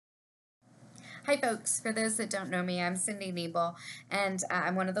Hi, folks. For those that don't know me, I'm Cindy Nebel, and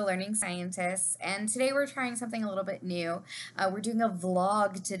I'm one of the learning scientists. And today we're trying something a little bit new. We're doing a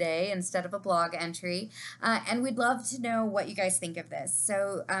vlog today instead of a blog entry, and we'd love to know what you guys think of this.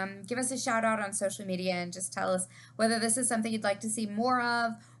 So give us a shout out on social media and just tell us whether this is something you'd like to see more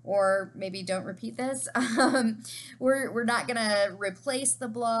of, or maybe don't repeat this. We're not going to replace the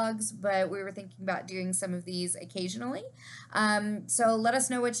blogs, but we were thinking about doing some of these occasionally. So let us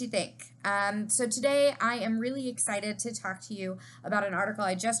know what you think. So today I am really excited to talk to you about an article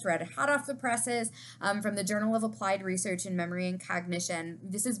I just read, hot off the presses, from the Journal of Applied Research in Memory and Cognition.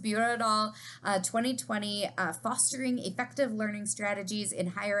 This is Biwer et al. 2020, Fostering Effective Learning Strategies in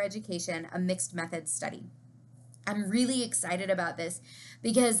Higher Education, a Mixed Methods Study. I'm really excited about this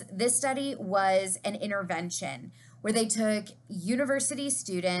because this study was an intervention where they took university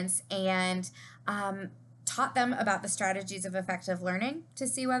students and taught them about the strategies of effective learning to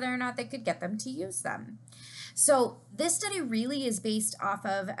see whether or not they could get them to use them. So this study really is based off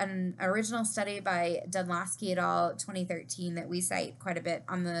of an original study by Dunlosky et al. 2013 that we cite quite a bit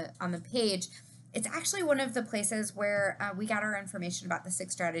on the page. It's actually one of the places where we got our information about the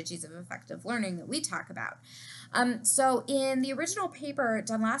 6 strategies of effective learning that we talk about. So in the original paper,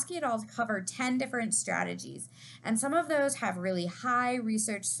 Dunlosky et al. Covered 10 different strategies, and some of those have really high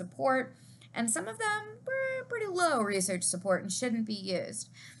research support, and some of them were pretty low research support and shouldn't be used.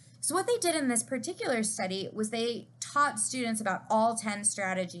 So what they did in this particular study was they taught students about all 10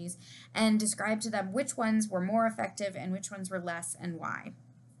 strategies and described to them which ones were more effective and which ones were less and why.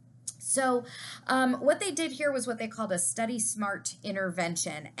 So what they did here was what they called a study smart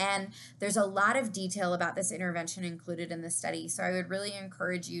intervention, and there's a lot of detail about this intervention included in the study, so I would really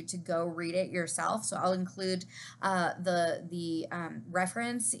encourage you to go read it yourself. So I'll include the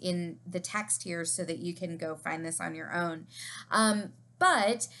reference in the text here so that you can go find this on your own.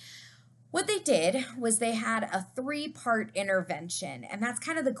 But what they did was they had a 3-part intervention, and that's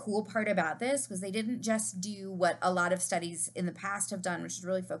kind of the cool part about this, was they didn't just do what a lot of studies in the past have done, which is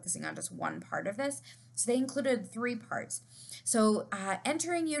really focusing on just one part of this. So they included 3 parts. So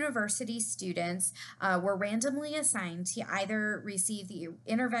entering university students were randomly assigned to either receive the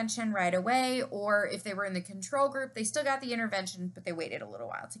intervention right away, or if they were in the control group, they still got the intervention, but they waited a little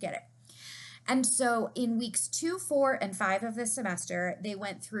while to get it. And so in weeks 2, 4, and 5 of this semester, they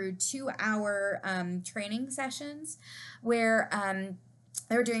went through 2-hour training sessions where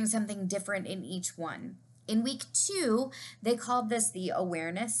they were doing something different in each one. In week 2, they called this the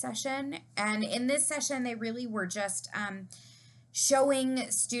awareness session. And in this session, they really were just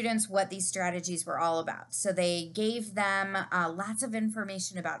showing students what these strategies were all about. So they gave them lots of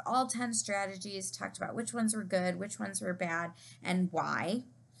information about all 10 strategies, talked about which ones were good, which ones were bad, and why.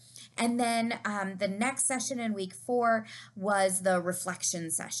 And then the next session in week 4 was the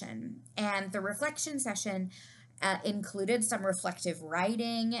reflection session. And the reflection session included some reflective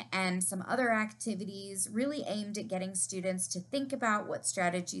writing and some other activities really aimed at getting students to think about what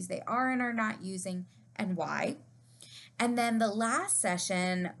strategies they are and are not using and why. And then the last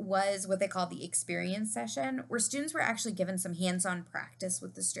session was what they called the experience session, where students were actually given some hands-on practice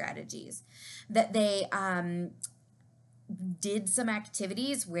with the strategies. That they did some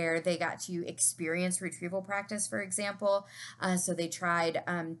activities where they got to experience retrieval practice, for example. So they tried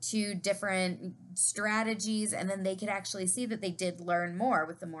 2 different strategies, and then they could actually see that they did learn more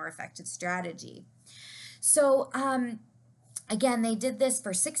with the more effective strategy. So again, they did this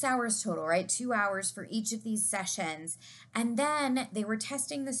for 6 hours total, right? 2 hours for each of these sessions. And then they were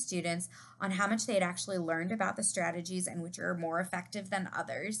testing the students on how much they had actually learned about the strategies and which are more effective than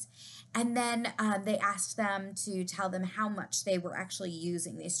others. And then they asked them to tell them how much they were actually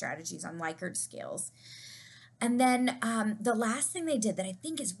using these strategies on Likert scales. And then the last thing they did that I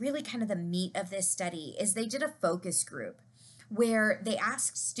think is really kind of the meat of this study is they did a focus group where they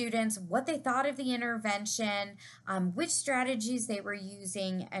asked students what they thought of the intervention, which strategies they were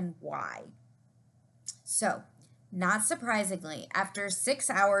using, and why. So, not surprisingly, after 6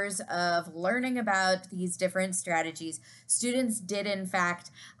 hours of learning about these different strategies, students did in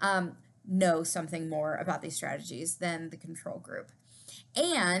fact know something more about these strategies than the control group.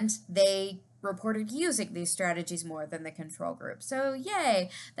 And they reported using these strategies more than the control group. So yay,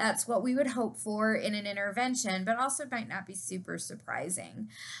 that's what we would hope for in an intervention, but also might not be super surprising.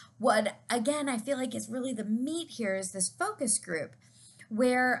 What, again, I feel like is really the meat here is this focus group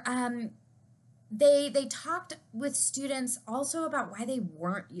where they talked with students also about why they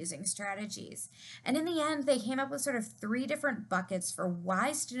weren't using strategies. And in the end, they came up with sort of 3 different buckets for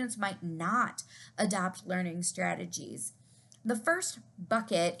why students might not adopt learning strategies. The first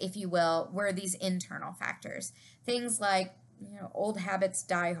bucket, if you will, were these internal factors. Things like, old habits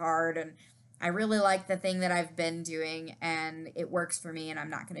die hard, and I really like the thing that I've been doing and it works for me and I'm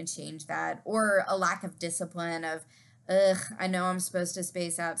not going to change that. Or a lack of discipline of, ugh, I know I'm supposed to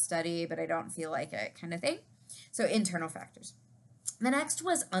space out study, but I don't feel like it kind of thing. So internal factors. The next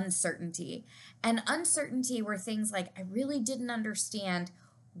was uncertainty. And uncertainty were things like I really didn't understand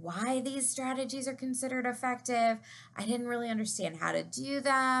why these strategies are considered effective. I didn't really understand how to do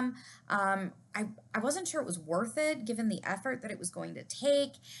them. I wasn't sure it was worth it given the effort that it was going to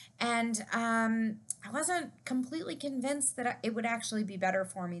take. And I wasn't completely convinced that it would actually be better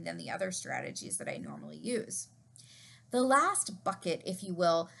for me than the other strategies that I normally use. The last bucket, if you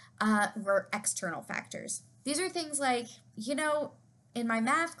will, were external factors. These are things like, in my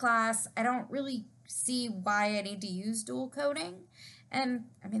math class, I don't really see why I need to use dual coding. And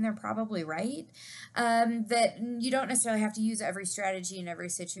I mean, they're probably right, that you don't necessarily have to use every strategy in every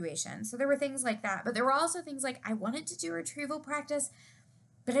situation. So there were things like that. But there were also things like I wanted to do retrieval practice,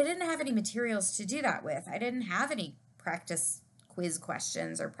 but I didn't have any materials to do that with. I didn't have any practice quiz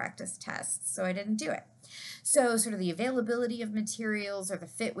questions or practice tests, so I didn't do it. So sort of the availability of materials or the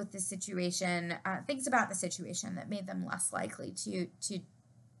fit with the situation, things about the situation that made them less likely to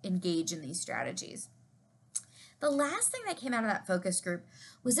engage in these strategies. The last thing that came out of that focus group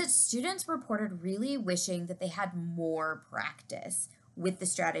was that students reported really wishing that they had more practice with the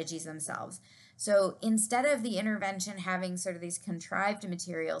strategies themselves. So instead of the intervention having sort of these contrived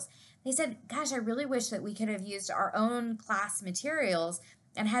materials, they said, gosh, I really wish that we could have used our own class materials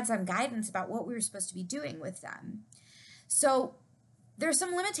and had some guidance about what we were supposed to be doing with them. So there's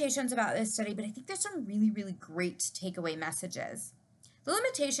some limitations about this study, but I think there's some really, really great takeaway messages. The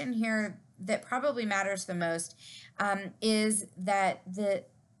limitation here that probably matters the most is that the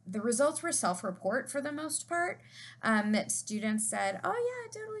results were self-report for the most part, that students said, oh yeah, I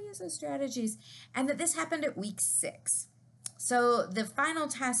totally use those strategies, and that this happened at week 6. So the final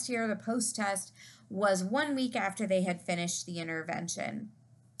test here, the post-test, was 1 week after they had finished the intervention.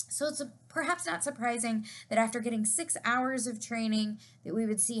 So it's perhaps not surprising that after getting 6 hours of training that we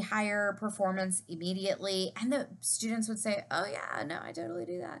would see higher performance immediately, and the students would say, oh yeah, no, I totally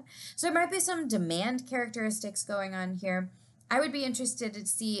do that. So there might be some demand characteristics going on here. I would be interested to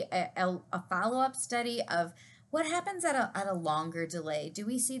see a follow-up study of what happens at a longer delay. Do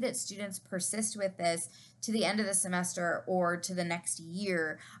we see that students persist with this to the end of the semester or to the next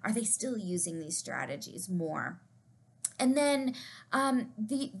year? Are they still using these strategies more? And then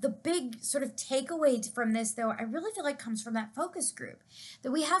the big sort of takeaway from this, though, I really feel like comes from that focus group,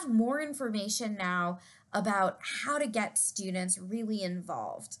 that we have more information now about how to get students really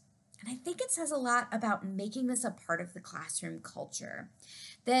involved. And I think it says a lot about making this a part of the classroom culture,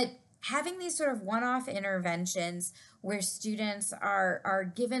 that having these sort of one-off interventions where students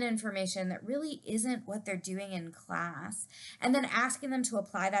are given information that really isn't what they're doing in class, and then asking them to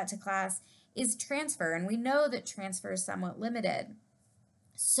apply that to class is transfer, and we know that transfer is somewhat limited.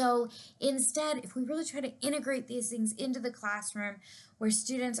 So instead, if we really try to integrate these things into the classroom where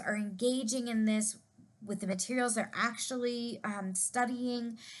students are engaging in this with the materials they're actually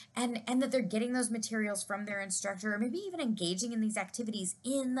studying, and that they're getting those materials from their instructor, or maybe even engaging in these activities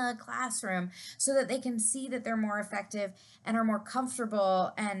in the classroom so that they can see that they're more effective and are more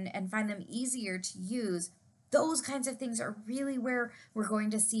comfortable and find them easier to use. Those kinds of things are really where we're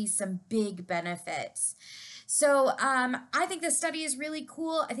going to see some big benefits. So I think this study is really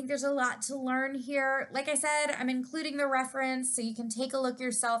cool. I think there's a lot to learn here. Like I said, I'm including the reference so you can take a look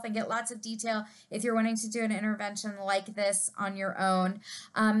yourself and get lots of detail if you're wanting to do an intervention like this on your own.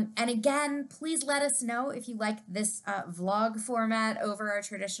 And again, please let us know if you like this vlog format over our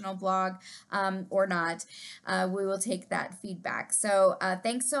traditional blog or not. We will take that feedback. So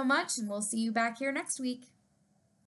thanks so much, and we'll see you back here next week.